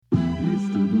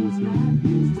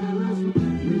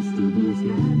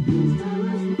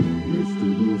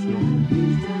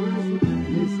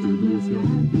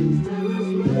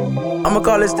I'ma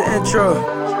call this the intro.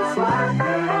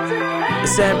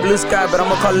 It's saying blue sky, but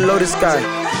I'ma call it Lotus Sky.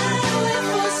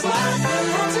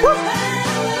 Woo.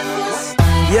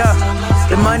 Yeah.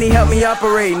 The money help me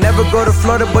operate. Never go to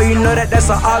Florida, but you know that's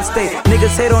an off state.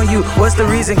 Niggas hate on you, what's the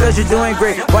reason? Cause you're doing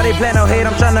great. Why they plan on hate?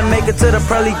 I'm tryna make it to the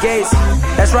pearly gates.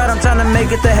 That's right, I'm tryna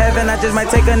make it to heaven. I just might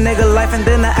take a nigga life and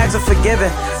then I ask for forgiving.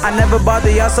 I never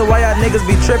bother y'all, so why y'all niggas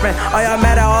be tripping? All y'all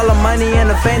mad at all the money and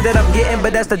the fame that I'm getting,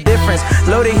 but that's the difference.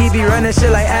 Loaded, he be running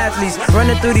shit like athletes.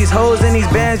 Running through these hoes in these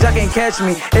bands, y'all can't catch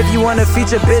me. If you wanna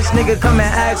feature, bitch, nigga, come and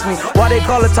ask me. Why they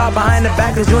call the top behind the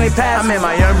back, cause you ain't past me.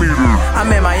 I'm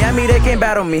in Miami, they can't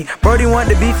battle me. Brody want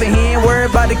the beef and he ain't worried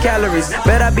about the calories.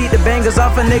 Bet I beat the bangers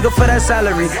off a nigga for that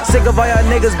salary. Sick of all y'all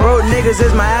niggas, broke niggas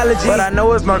is my allergy. But I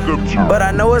know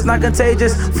it's not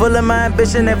contagious. Full of my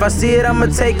ambition, if I see it, I'ma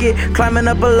take it. Climbing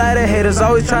up a ladder, haters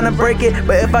always trying to break it.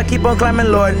 But if I keep on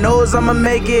climbing, Lord knows I'ma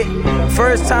make it.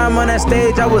 First time on that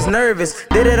stage, I was nervous.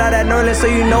 Did it out at Norland, so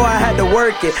you know I had to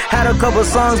work it. Had a couple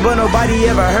songs, but nobody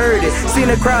ever heard it. Seen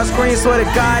the crowd scream, swear to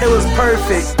God, it was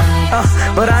perfect.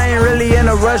 But I ain't really in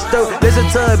a rush though. Listen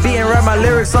to a beat and write my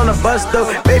lyrics on the bus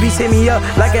though. Babies hit me up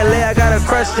like LA, I got a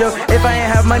crush yo. If I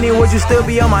ain't have money, would you still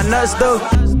be on my nuts though?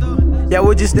 Yeah,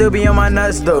 would you still be on my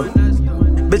nuts though?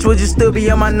 Bitch, would you still be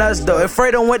on my nuts though? If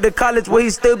Fredo went to college, would he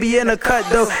still be in a cut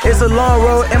though? It's a long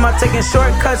road, am I taking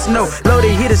shortcuts? No.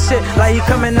 Loaded, he the shit like he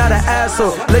coming out an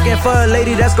asshole. Looking for a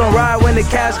lady that's gon' ride when the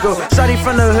cash go. Shawty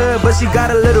from the hood, but she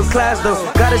got a little class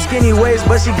though. Got a skinny waist,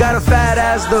 but she got a fat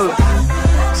ass though.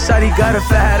 Shawty got a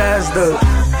fat ass though.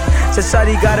 So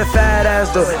Shawty got a fat ass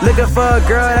though. Looking for a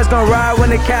girl that's gon' ride when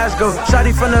the cash go.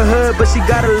 Shawty from the hood, but she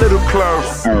got a little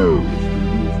class.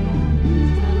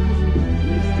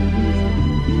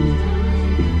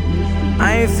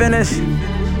 I ain't finished.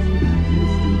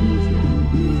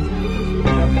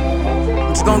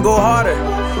 I'm just gonna go harder.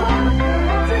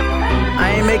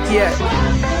 I ain't make it yet.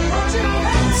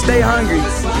 Stay hungry.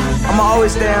 I'ma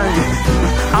always stay hungry.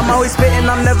 I'm always spitting,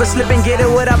 I'm never slipping. Get it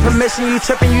without permission. You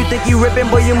tripping, you think you ripping,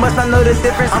 boy, you must not know the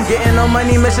difference. I'm getting on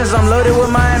money missions, I'm loaded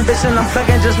with my ambition. I'm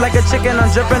plugging just like a chicken,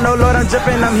 I'm dripping, oh Lord, I'm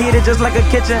dripping. I'm heated just like a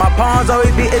kitchen. My palms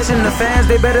always be itching, the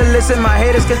fans, they better listen. My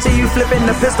haters continue flipping,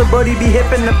 the pistol Brody be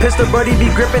hipping, the pistol Brody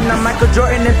be gripping. I'm Michael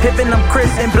Jordan and Pippen, I'm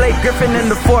Chris and Blake Griffin in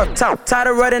the fourth.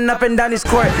 Tired of running up and down this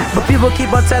court, but people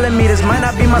keep on telling me this might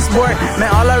not be my sport.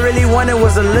 Man, all I really wanted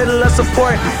was a little of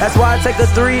support. That's why I take a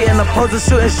three and opposed to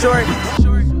shooting short.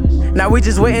 Now we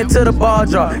just waiting till the ball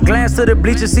drop. Glance to the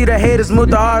bleachers, see the haters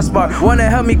move to our spot. Wanna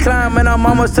help me climb and I'm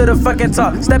almost to the fucking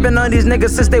top. Stepping on these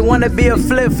niggas since they wanna be a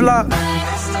flip-flop.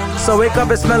 So wake up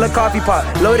and smell a coffee pot.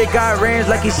 Loaded got range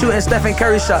like he's shooting Stephen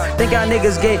Curry shot. Think y'all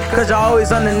niggas gay, cause y'all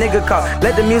always on the nigga cop.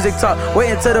 Let the music talk, wait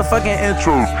until the fucking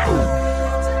intro.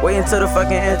 Wait until the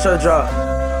fucking intro drop.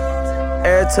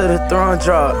 Heir to the throne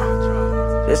drop.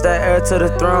 It's that heir to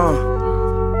the throne.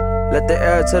 Let the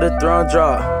heir to the throne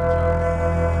drop.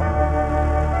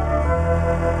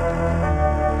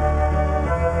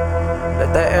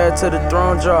 Let that heir to the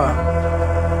throne drop.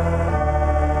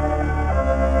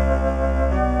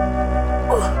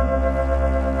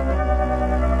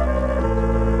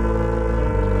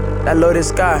 That loaded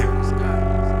sky.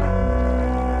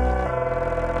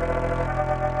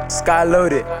 Sky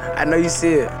loaded. I know you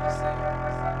see it.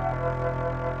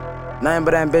 Nothing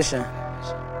but ambition.